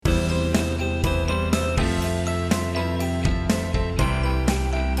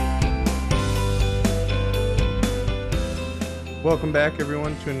Welcome back,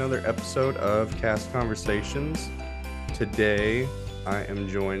 everyone, to another episode of Cast Conversations. Today, I am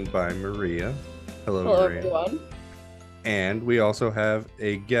joined by Maria. Hello, Hello, Maria. everyone. And we also have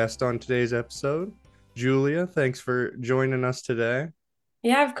a guest on today's episode, Julia. Thanks for joining us today.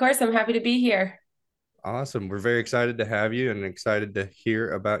 Yeah, of course. I'm happy to be here. Awesome. We're very excited to have you and excited to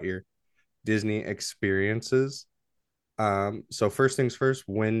hear about your Disney experiences. So first things first,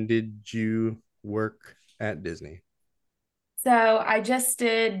 when did you work at Disney? So I just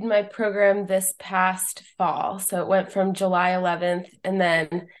did my program this past fall. So it went from July 11th, and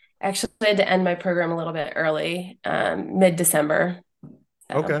then actually I had to end my program a little bit early, mid-December.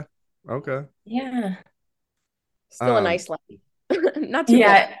 So, Okay. yeah. Still a Um, nice life. Not too long.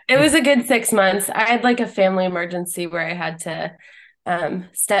 Yeah, it was a good 6 months. I had like a family emergency where I had to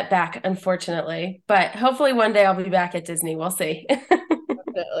step back, unfortunately. But hopefully one day I'll be back at Disney. We'll see.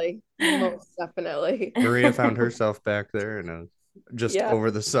 Definitely. Most definitely. Maria found herself back there and just Yeah. over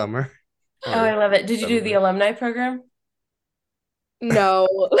the summer. Oh, I love it. Did you do the Summer. alumni program? No.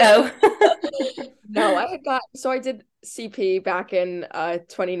 Oh. No, I did CP back in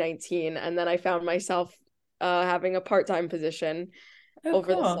 2019, and then I found myself having a part-time position Oh, over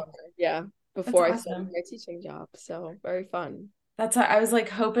the cool. summer. Yeah, before I started awesome. my teaching job. So very fun. That's why I was like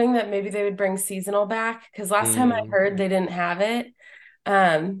hoping that maybe they would bring seasonal back because last time I heard they didn't have it.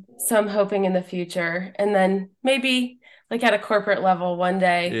 So I'm hoping in the future, and then maybe like at a corporate level one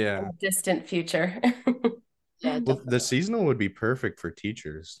day in Yeah. the distant future. Yeah, Well, the definitely. seasonal would be perfect for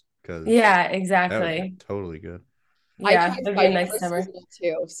teachers because Yeah, that would be exactly. totally good. I Yeah, tried it'd be a fighting nice for summer. seasonal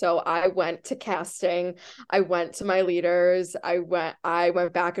too. So I went to casting. I went to my leaders. I went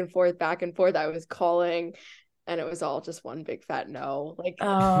back and forth, back and forth. I was calling, and it was all just one big fat no. Like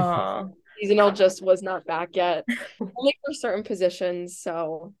Oh, seasonal just was not back yet. Only for certain positions.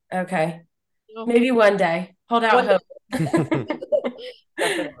 So okay. you know, Maybe one day. Hold out one hope.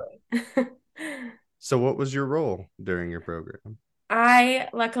 definitely. So, what was your role during your program? I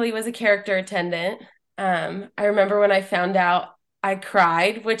luckily was a character attendant. I remember when I found out I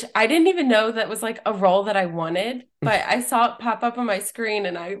cried, which I didn't even know that was like a role that I wanted, but I saw it pop up on my screen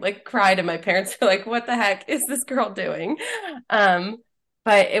and I like cried and my parents were like, "What the heck is this girl doing?" Um,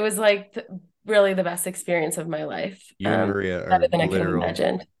 but it was like really the best experience of my life. You and Maria Better are than I could have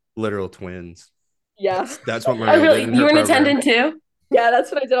imagined. literal twins. Yeah. That's what Oh, Maria did really? in You her were an program. attendant too? Yeah,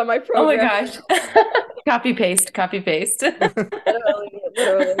 that's what I did on my Oh my program. gosh. Copy paste, copy paste.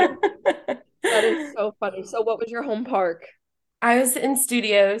 Literally. That is so funny. So what was your home park? I was in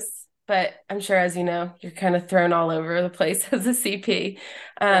studios, but I'm sure, as you know, you're kind of thrown all over the place as a CP.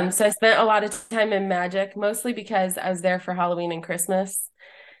 Yeah. So I spent a lot of time in Magic, mostly because I was there for Halloween and Christmas.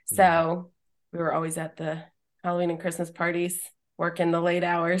 Mhm. So we were always at the Halloween and Christmas parties, working the late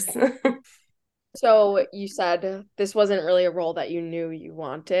hours. So you said this wasn't really a role that you knew you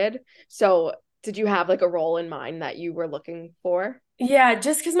wanted. So did you have like a role in mind that you were looking for? Yeah,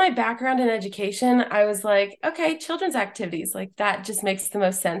 just because my background in education, I was like, okay, children's activities, like that just makes the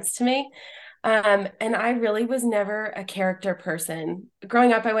most sense to me. And I really was never a character person.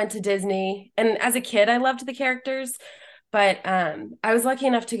 Growing up, I went to Disney, and as a kid, I loved the characters. But I was lucky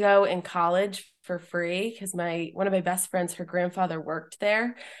enough to go in college for free because my one of my best friends, her grandfather worked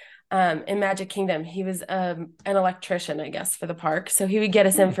there in Magic Kingdom. He was an electrician, I guess, for the park, so he would get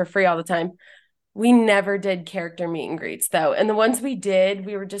us in for free all the time. We never did character meet and greets though. And the ones we did,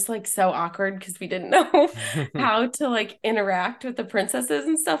 we were just like so awkward because we didn't know how to like interact with the princesses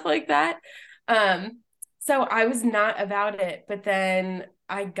and stuff like that. Um, so I was not about it, but then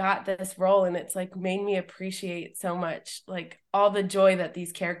I got this role and it's like made me appreciate so much like all the joy that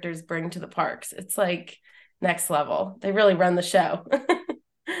these characters bring to the parks. It's like next level. They really run the show.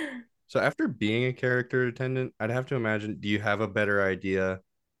 So, after being a character attendant, I'd have to imagine, do you have a better idea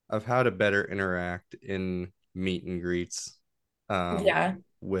of how to better interact in meet and greets um, Yeah.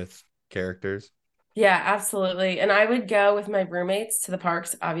 with characters? Yeah, absolutely. And I would go with my roommates to the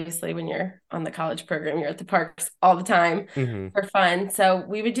parks. Obviously, when you're on the college program, you're at the parks all the time Hmm. for fun. So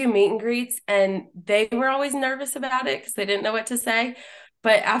we would do meet and greets, and they were always nervous about it because they didn't know what to say.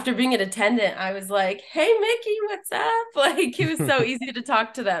 But after being an attendant, I was like, "Hey, Mickey, what's up?" Like it was so easy to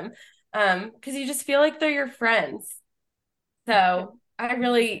talk to them because you just feel like they're your friends. So I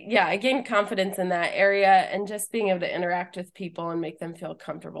really, yeah, I gained confidence in that area and just being able to interact with people and make them feel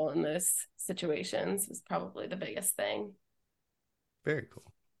comfortable in those situations was probably the biggest thing. Very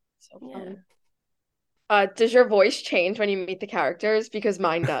cool. So Yeah. fun. Does your voice change when you meet the characters? Because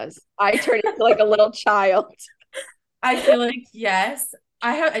mine does. I turn into like a little child. I feel like yes.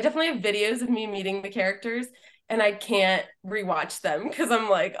 I definitely have videos of me meeting the characters and I can't rewatch them because I'm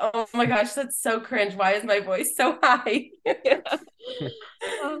like, oh my gosh, that's so cringe. Why is my voice so high? Yeah.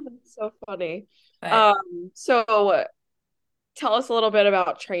 Oh, that's so funny. But So tell us a little bit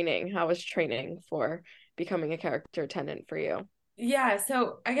about training. How was training for becoming a character attendant for you? yeah,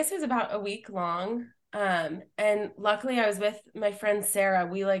 so I guess it was about a week long. And luckily I was with my friend Sarah.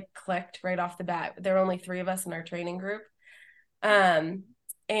 We like clicked right off the bat. There were only three of us in our training group. Um,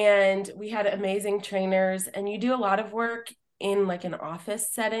 and we had amazing trainers, and you do a lot of work in like an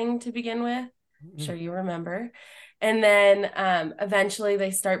office setting to begin with. I'm sure you remember. And then eventually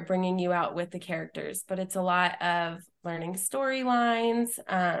they start bringing you out with the characters, but it's a lot of learning storylines,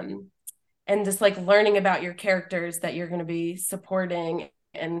 and just like learning about your characters that you're going to be supporting.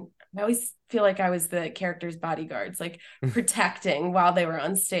 And I always feel like I was the characters' bodyguards, like protecting while they were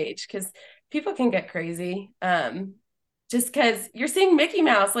on stage, because people can get crazy. Just because you're seeing Mickey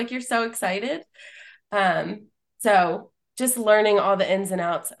Mouse, like you're so excited. So just learning all the ins and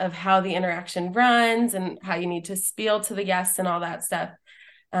outs of how the interaction runs and how you need to spiel to the guests and all that stuff.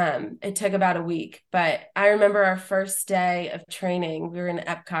 It took about a week, but I remember our first day of training, we were in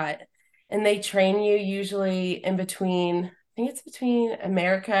Epcot, and they train you usually in between, I think it's between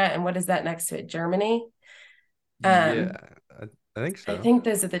America and what is that next to it, Germany? Yeah, I think I so. think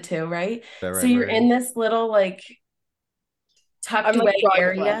those are the two, right? That So right, you're Maria? in this little like I'm tucked like away drawing a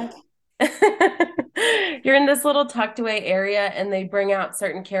area. blank. You're in this little tucked away area, and they bring out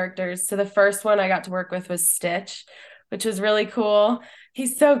certain characters. So the first one I got to work with was Stitch, which was really cool.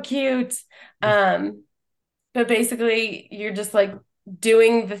 He's so cute. Um, but basically you're just like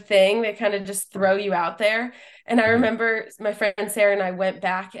doing the thing. They kind of just throw you out there. And I Mhm. remember my friend Sarah and I went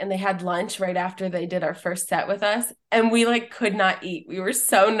back, and they had lunch right after they did our first set with us, and we like could not eat. We were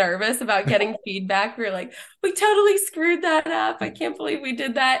so nervous about getting feedback. We were like, we totally screwed that up. I can't believe we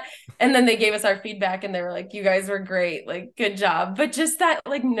did that. And then they gave us our feedback, and they were like, you guys were great, like good job. But just that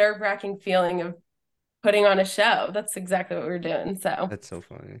like nerve-wracking feeling of putting on a show, that's exactly what we were doing. So That's so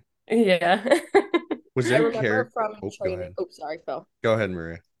funny. yeah. Was I there remember character? from Oh, go training. ahead. Oh, sorry, Phil. Go ahead,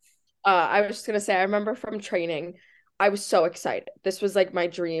 Maria. I was just gonna say, I remember from training, I was so excited. This was like my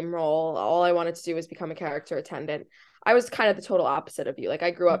dream role. All I wanted to do was become a character attendant. I was kind of the total opposite of you. Like I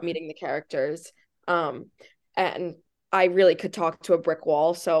grew up meeting the characters, and I really could talk to a brick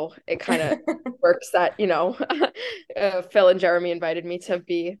wall. So it kind of works that, Phil and Jeremy invited me to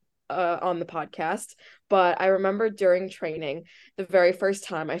be on the podcast. But I remember during training, the very first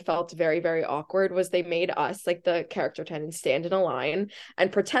time I felt very, very awkward was they made us, like the character attendants, stand in a line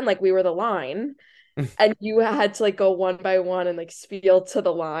and pretend like we were the line. And you had to like go one by one and like spiel to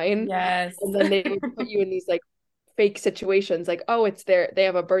the line. Yes. And then they would put you in these like fake situations, like, oh, it's they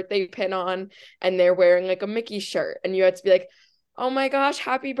have a birthday pin on and they're wearing like a Mickey shirt. And you had to be like, oh my gosh,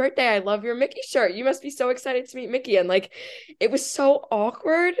 happy birthday. I love your Mickey shirt. You must be so excited to meet Mickey. And like it was so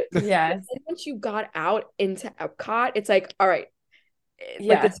awkward. Yes. And once you got out into Epcot, it's like, all right, like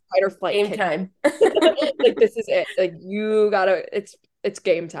Yeah. this fight or flight Game kick. time. Like this is it. Like you gotta, it's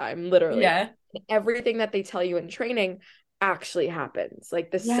game time, literally. Yeah. Everything that they tell you in training actually happens.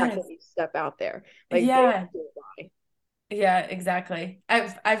 Like the Yes. second you step out there, like they Yeah. Yeah, exactly.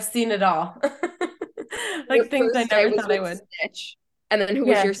 I've seen it all. Your Like things I first day never was thought I with would. Stitch, and then who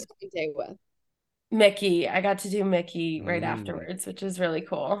was Yeah. your second day with? Mickey. I got to do Mickey right Mm. afterwards, which is really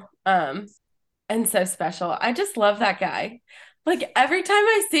cool. And so special. I just love that guy. Like every time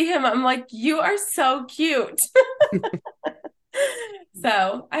I see him, I'm like, you are so cute.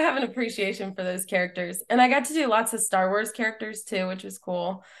 So I have an appreciation for those characters. And I got to do lots of Star Wars characters too, which was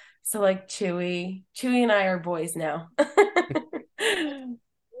cool. So like Chewie. Chewie and I are boys now.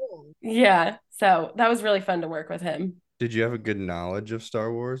 Cool. Yeah. So that was really fun to work with him. Did you have a good knowledge of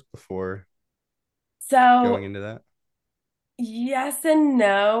Star Wars before going So into that? yes and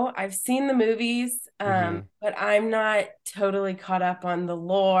no. I've seen the movies, Mm-hmm. but I'm not totally caught up on the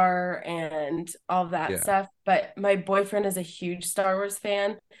lore and all that Yeah. stuff. But my boyfriend is a huge Star Wars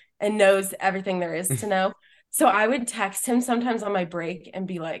fan and knows everything there is to know. So I would text him sometimes on my break and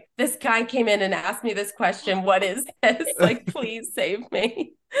be like, this guy came in and asked me this question. What is this? Like, please save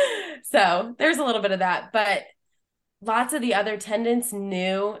me. So there's a little bit of that. But lots of the other attendants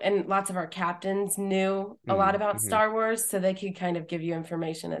knew, and lots of our captains knew a lot about Mm-hmm. Star Wars, so they could kind of give you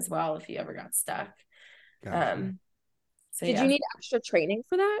information as well if you ever got stuck. Gotcha. So Did you yeah. need extra training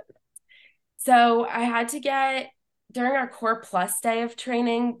for that? So I had to get, during our Core Plus day of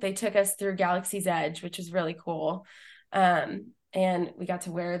training, they took us through Galaxy's Edge, which was really cool. And we got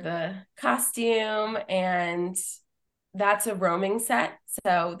to wear the costume, and that's a roaming set.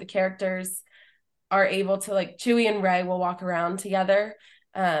 So the characters are able to, like, Chewie and Rey will walk around together,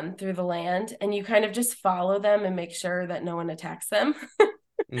 through the land, and you kind of just follow them and make sure that no one attacks them.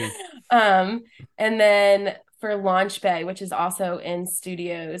 Mm. And then for Launch Bay, which is also in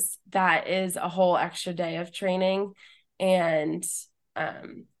studios, that is a whole extra day of training. And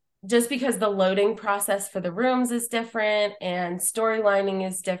just because the loading process for the rooms is different and storylining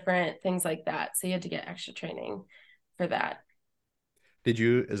is different, things like that. So you had to get extra training for that.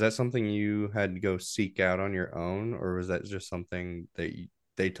 Is that something you had to go seek out on your own, or was that just something that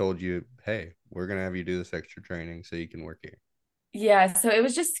they told you, hey, we're going to have you do this extra training so you can work here? Yeah, so it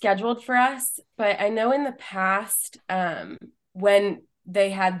was just scheduled for us, but I know in the past, when they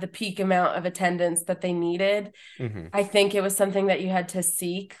had the peak amount of attendance that they needed, Mm-hmm. I think it was something that you had to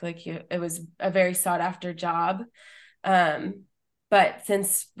seek, it was a very sought after job. But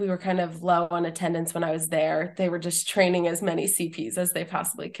since we were kind of low on attendance when I was there, they were just training as many CPs as they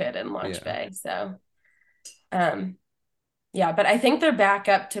possibly could in Launch Bay. So, yeah, but I think they're back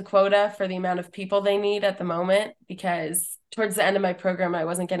up to quota for the amount of people they need at the moment, because towards the end of my program, I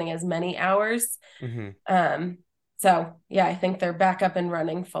wasn't getting as many hours. Mm-hmm. So yeah, I think they're back up and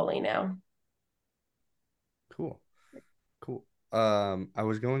running fully now. Cool. I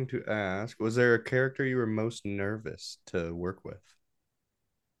was going to ask, was there a character you were most nervous to work with?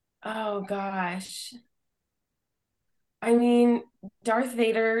 Oh gosh. I mean, Darth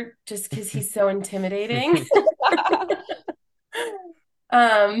Vader, just because he's so intimidating.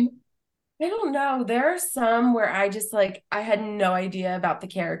 I don't know. There are some where I just I had no idea about the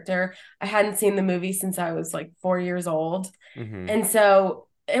character. I hadn't seen the movie since I was like 4 years old. Mm-hmm. And so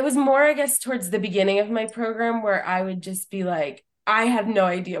it was more, I guess, towards the beginning of my program where I would just be like, I have no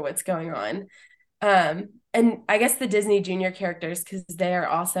idea what's going on. And I guess the Disney Junior characters, because they are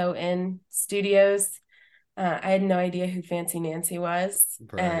also in studios. I had no idea who Fancy Nancy was.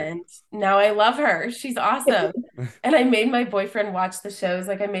 Right. And now I love her. She's awesome. And I made my boyfriend watch the shows.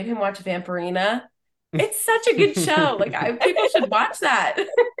 I made him watch Vampirina. It's such a good show. People should watch that.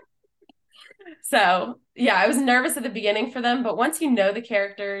 So yeah, I was nervous at the beginning for them, but once you know the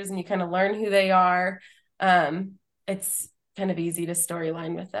characters and you kind of learn who they are, it's kind of easy to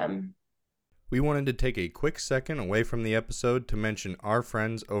storyline with them. We wanted to take a quick second away from the episode to mention our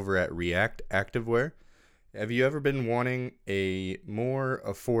friends over at React Activewear. Have you ever been wanting a more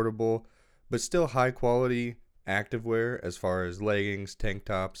affordable but still high quality activewear as far as leggings, tank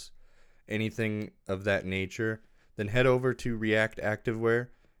tops, anything of that nature? Then head over to React Activewear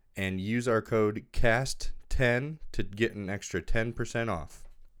and use our code CAST10 to get an extra 10% off.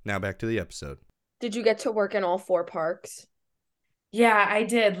 Now back to the episode. Did you get to work in all 4 parks? Yeah, I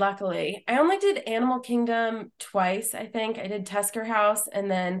did, luckily. I only did Animal Kingdom twice, I think. I did Tusker House,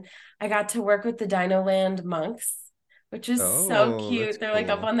 and then I got to work with the Dino Land monks, which is so cute. They're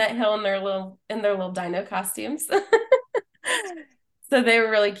cool. up on that hill in their little dino costumes. So they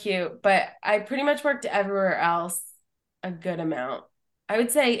were really cute, but I pretty much worked everywhere else a good amount. I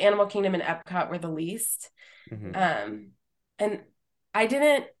would say Animal Kingdom and Epcot were the least. Mm-hmm. And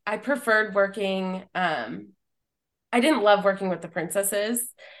I preferred working, I didn't love working with the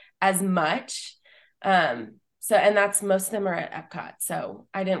princesses as much. And that's, most of them are at Epcot. So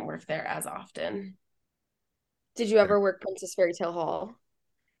I didn't work there as often. Did you ever work Princess Fairy Tale Hall?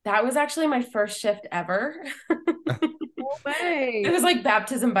 That was actually my first shift ever. No way. It was like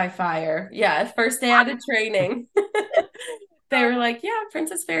baptism by fire. Yeah. First day out of training. They were like, yeah,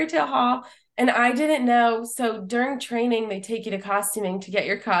 Princess Fairy Tale Hall. And I didn't know. So during training, they take you to costuming to get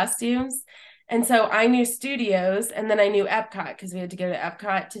your costumes. And so I knew studios, and then I knew Epcot because we had to go to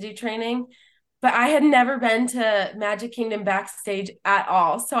Epcot to do training. But I had never been to Magic Kingdom backstage at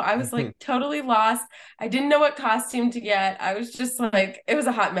all. So I was totally lost. I didn't know what costume to get. I was just it was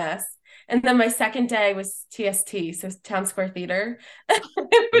a hot mess. And then my second day was TST, so Town Square Theater.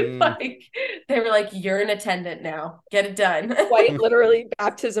 It was they were like, you're an attendant now. Get it done. Quite literally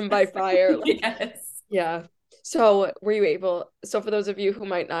baptism by fire. Yes. Yeah. So for those of you who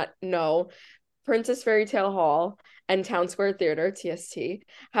might not know, Princess Fairy Tale Hall and Town Square Theater, TST,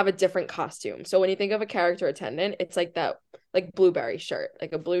 have a different costume. So when you think of a character attendant, it's like that, blueberry shirt,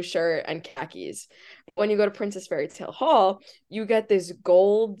 like a blue shirt and khakis. When you go to Princess Fairy Tale Hall, you get this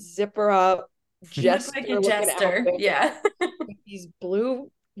gold zipper up jester. Like a jester. Yeah. These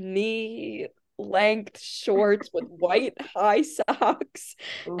blue knee length shorts with white high socks.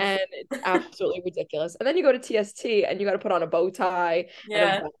 Oof. And it's absolutely ridiculous. And then you go to TST and you got to put on a bow tie.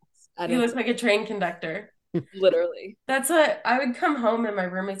 Yeah. And you look like a train conductor. Literally. That's what I would come home and my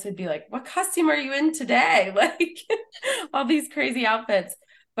roommates would be like, what costume are you in today? All these crazy outfits.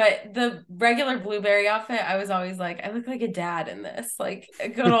 But the regular blueberry outfit, I was always like, I look like a dad in this.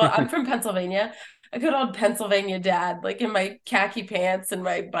 I'm from Pennsylvania. a good old Pennsylvania dad, like in my khaki pants and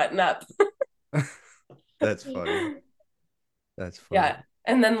my button up. That's funny. That's funny. Yeah.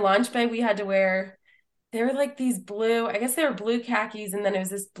 And then launch bay, we had to wear, they were like these blue, I guess they were blue khakis, and then it was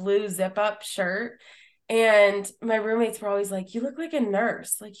this blue zip up shirt. And my roommates were always like, you look like a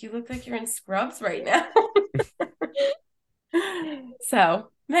nurse. Like, you look like you're in scrubs right now.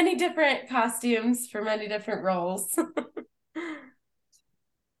 So many different costumes for many different roles.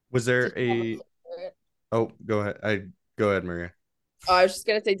 Was there a Oh, go ahead. Go ahead, Maria. Oh, I was just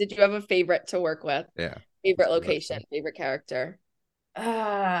gonna say, did you have a favorite to work with? Yeah. Favorite location, favorite character?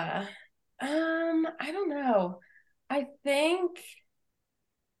 I don't know. I think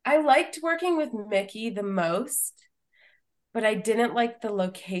I liked working with Mickey the most, but I didn't like the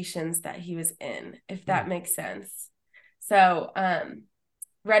locations that he was in, if that makes sense. So,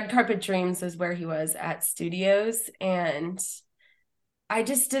 Red Carpet Dreams was where he was at studios, and I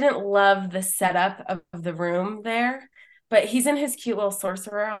just didn't love the setup of the room there. But he's in his cute little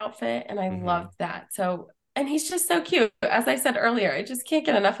sorcerer outfit, and I loved that. So, and he's just so cute. As I said earlier, I just can't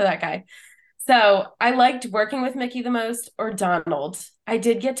get enough of that guy. So I liked working with Mickey the most, or Donald. I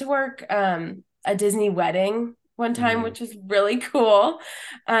did get to work a Disney wedding one time, which was really cool.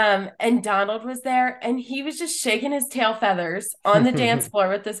 And Donald was there, and he was just shaking his tail feathers on the dance floor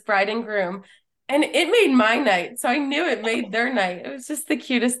with this bride and groom. And it made my night. So I knew it made their night. It was just the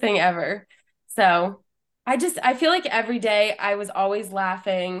cutest thing ever. So I feel like every day I was always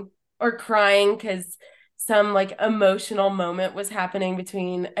laughing or crying because some like emotional moment was happening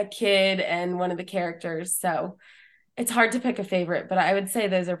between a kid and one of the characters. So it's hard to pick a favorite, but I would say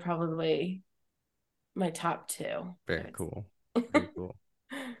those are probably my top two. Very cool. Very cool.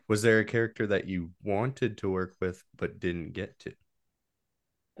 Was there a character that you wanted to work with but didn't get to?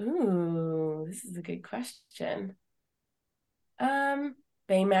 Ooh, this is a good question.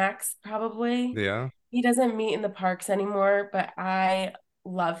 Baymax, probably. Yeah. He doesn't meet in the parks anymore, but I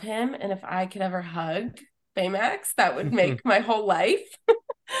love him. And if I could ever hug Baymax, that would make my whole life.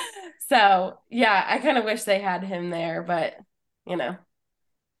 So yeah, I kind of wish they had him there, but you know,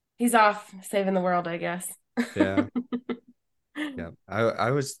 he's off saving the world, I guess. Yeah. Yeah.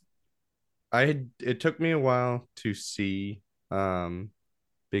 It took me a while to see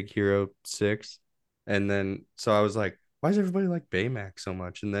Big Hero 6. And then so I was like, why does everybody like Baymax so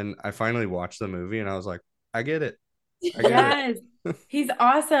much? And then I finally watched the movie and I was like, I get it. Yes. He's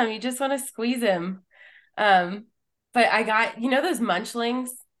awesome. You just want to squeeze him. But I got, those munchlings?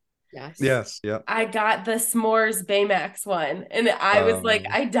 Yes. Yes. Yep. I got the s'mores Baymax one, and I was like,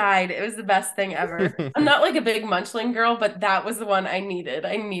 I died. It was the best thing ever. I'm not like a big munchling girl, but that was the one I needed.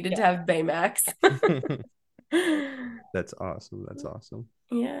 I needed to have Baymax. That's awesome. That's awesome.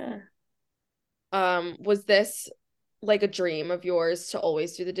 Yeah. Was this like a dream of yours to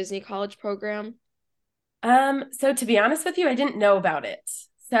always do the Disney College program? So to be honest with you, I didn't know about it.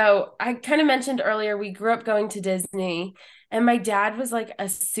 So I kind of mentioned earlier, we grew up going to Disney, and my dad was like a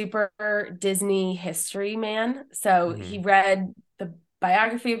super Disney history man. So he read the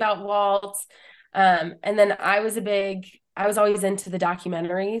biography about Walt. And then I was always into the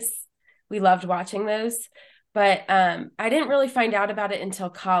documentaries. We loved watching those. But I didn't really find out about it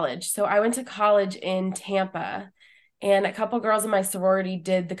until college. So I went to college in Tampa, and a couple girls in my sorority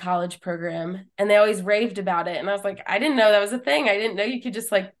did the college program, and they always raved about it. And I was like, I didn't know that was a thing. I didn't know you could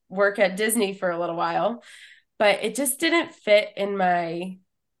just like work at Disney for a little while, but it just didn't fit in my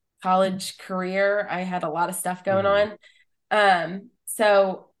college career. I had a lot of stuff going on.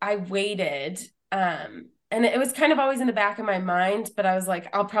 So I waited. And it was kind of always in the back of my mind, but I was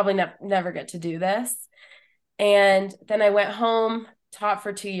like, I'll probably never get to do this. And then I went home, taught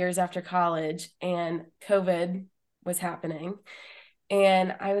for 2 years after college, and COVID was happening.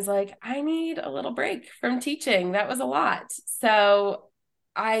 And I was like, I need a little break from teaching. That was a lot. So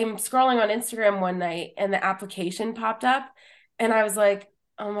I'm scrolling on Instagram one night, and the application popped up, and I was like,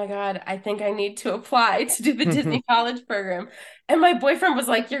 oh my God, I think I need to apply to do the Disney College program. And my boyfriend was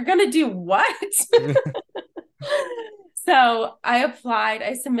like, you're going to do what? So I applied,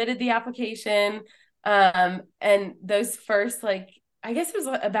 I submitted the application. And those first, I guess it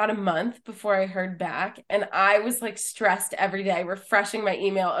was about a month before I heard back. And I was like stressed every day, refreshing my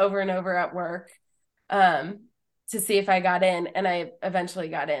email over and over at work to see if I got in. And I eventually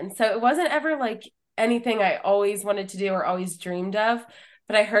got in. So it wasn't ever like anything I always wanted to do or always dreamed of,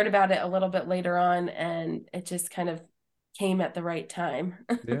 but I heard about it a little bit later on, and it just kind of came at the right time.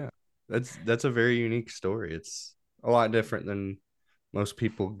 Yeah. That's a very unique story. It's a lot different than most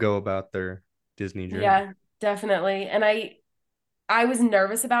people go about their Disney journey. Yeah, definitely. And I I was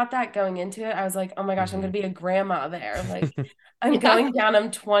nervous about that going into it. I was like, oh my gosh, I'm going to be a grandma there. Like, I'm Yeah. going down,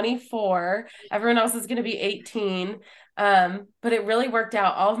 I'm 24. Everyone else is going to be 18. But it really worked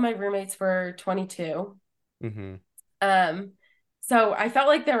out. All of my roommates were 22. Um, so I felt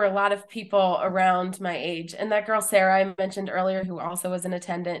like there were a lot of people around my age. And that girl, Sarah, I mentioned earlier, who also was an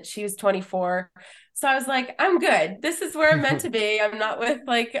attendant, she was 24. So I was like, I'm good. This is where I'm meant to be. I'm not with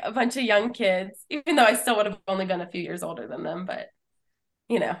like a bunch of young kids, even though I still would have only been a few years older than them, but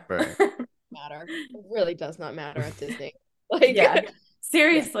you know. Right. Matter. It really does not matter at Disney. Like, yeah,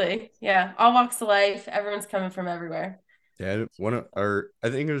 seriously. Yeah. All walks of life. Everyone's coming from everywhere. Yeah, I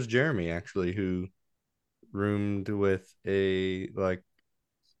think it was Jeremy actually who roomed with a like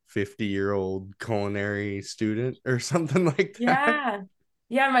 50-year-old culinary student or something like that. Yeah.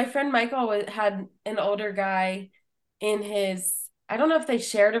 Yeah, my friend Michael had an older guy in his, I don't know if they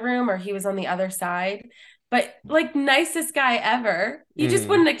shared a room or he was on the other side, but like nicest guy ever. You just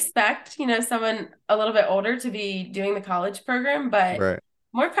wouldn't expect, you know, someone a little bit older to be doing the college program, but Right.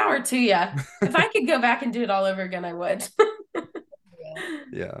 more power to you. If I could go back and do it all over again, I would.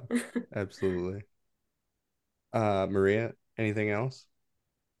 Yeah, absolutely. Maria, anything else?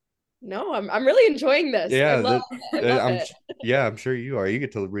 no, I'm really enjoying this. Yeah, I love it. Yeah, I'm sure you are. You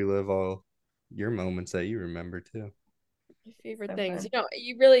get to relive all your moments that you remember too. My favorite So things. fun. You know,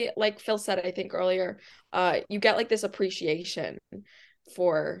 you really, like Phil said, I think earlier, you get like this appreciation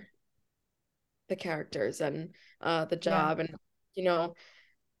for the characters and the job. And, you know,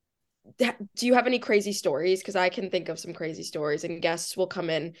 do you have any crazy stories? Because I can think of some crazy stories, and guests will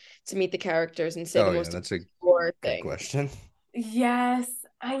come in to meet the characters and say the most that's a good good question. Yes.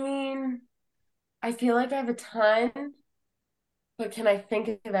 I mean, I feel like I have a ton, but can I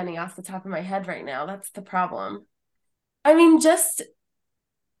think of any off the top of my head right now? That's the problem. I mean, just,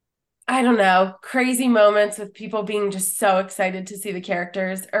 I don't know, crazy moments with people being just so excited to see the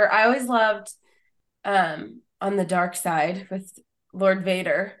characters. Or I always loved on the dark side with Lord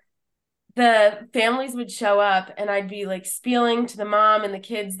Vader. The families would show up and I'd be like spieling to the mom and the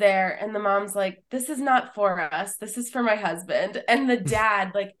kids there. And the mom's like, this is not for us. This is for my husband. And the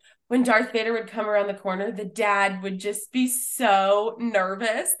dad, like when Darth Vader would come around the corner, the dad would just be so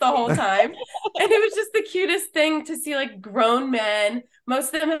nervous the whole time. And it was just the cutest thing to see like grown men.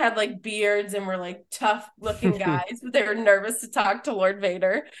 Most of them had like beards and were like tough looking guys, but they were nervous to talk to Lord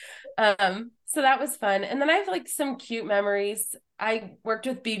Vader. So that was fun. And then I have like some cute memories. I worked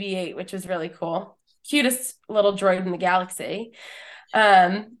with BB-8, which was really cool. Cutest little droid in the galaxy.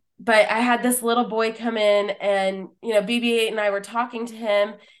 But I had this little boy come in and, you know, BB-8 and I were talking to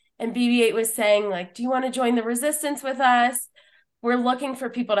him and BB-8 was saying like, do you want to join the resistance with us? We're looking for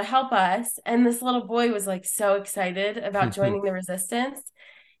people to help us. And this little boy was like so excited about joining the resistance.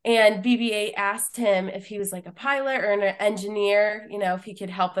 And BB-8 asked him if he was like a pilot or an engineer, you know, if he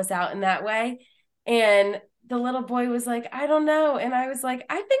could help us out in that way. And the little boy was like, I don't know. And I was like,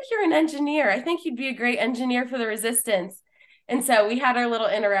 I think you're an engineer. I think you'd be a great engineer for the resistance. And so we had our little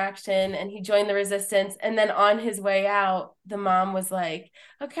interaction and he joined the resistance. And then on his way out, the mom was like,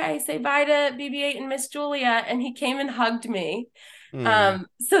 okay, say bye to BB-8 and Miss Julia. And he came and hugged me.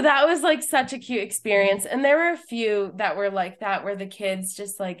 So that was like such a cute experience. And there were a few that were like that, where the kids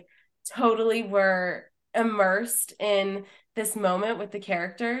just like totally were immersed in this moment with the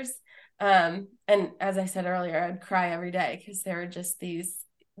characters. And as I said earlier, I'd cry every day because there were just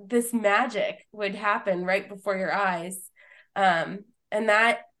this magic would happen right before your eyes. And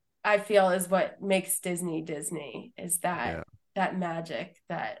that I feel is what makes Disney Disney, is that that magic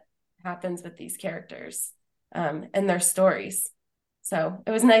that happens with these characters and their stories. So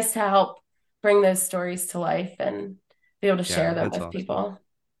it was nice to help bring those stories to life and be able to share them with people.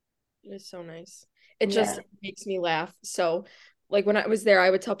 It is so nice. It just makes me laugh. So like when I was there, I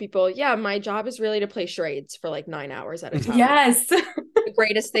would tell people, yeah, my job is really to play charades for like 9 hours at a time. Yes. The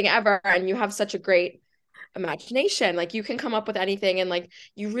greatest thing ever. And you have such a great imagination. Like you can come up with anything and like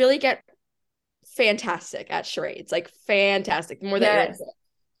you really get fantastic at charades, like fantastic, more than you're.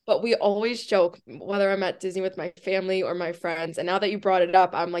 But we always joke, whether I'm at Disney with my family or my friends. And now that you brought it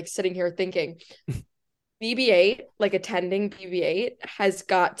up, I'm like sitting here thinking BB-8, like attending BB-8 has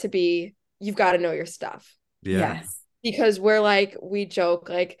got to be, you've got to know your stuff. Yes. Because we joke,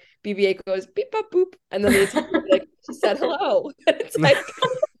 like BB-8 goes beep, bop, boop. And then the like, she said hello. It's like,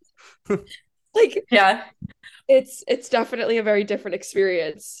 yeah. It's definitely a very different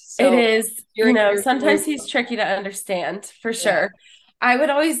experience. So it is, you know, sometimes he's tricky to understand for sure.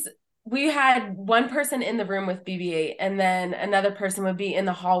 We had one person in the room with BB-8 and then another person would be in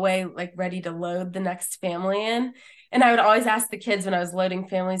the hallway, like ready to load the next family in. And I would always ask the kids when I was loading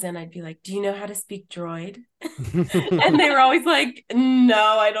families in, I'd be like, do you know how to speak droid? And they were always like,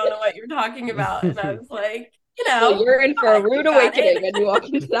 no, I don't know what you're talking about. And I was like, well, you're in for a rude awakening when you walk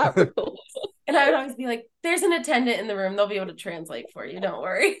into that room. And I would always be like, there's an attendant in the room. They'll be able to translate for you. Don't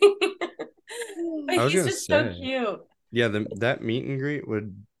worry. But he's just so cute. Yeah, that meet and greet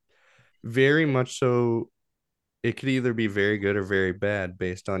would very much so, it could either be very good or very bad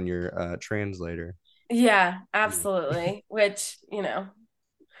based on your translator. Yeah, absolutely. Which,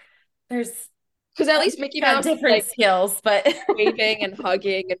 there's because at least Mickey Mouse different skills, but waving and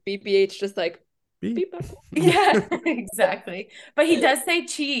hugging, and BBH just like beep. Yeah, exactly. But he does say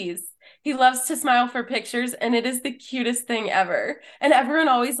cheese. He loves to smile for pictures, and it is the cutest thing ever. And everyone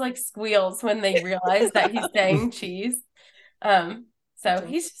always like squeals when they realize that he's saying cheese. So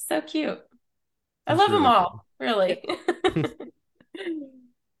he's just so cute. I love them all, really.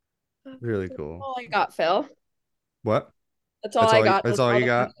 Really cool. That's all I got, Phil. What? That's all I got. That's all you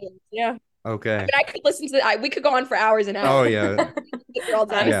got? Yeah. Okay. I mean, I could listen to that. We could go on for hours and hours. Oh, yeah.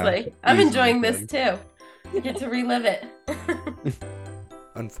 Honestly, I'm enjoying this too. You get to relive it.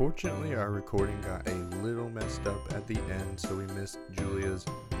 Unfortunately, our recording got a little messed up at the end, so we missed Julia's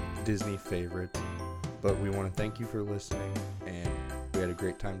Disney favorites. But we want to thank you for listening, and we had a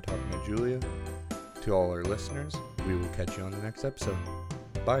great time talking to Julia. To all our listeners, we will catch you on the next episode.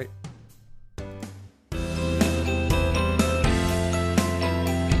 Bye.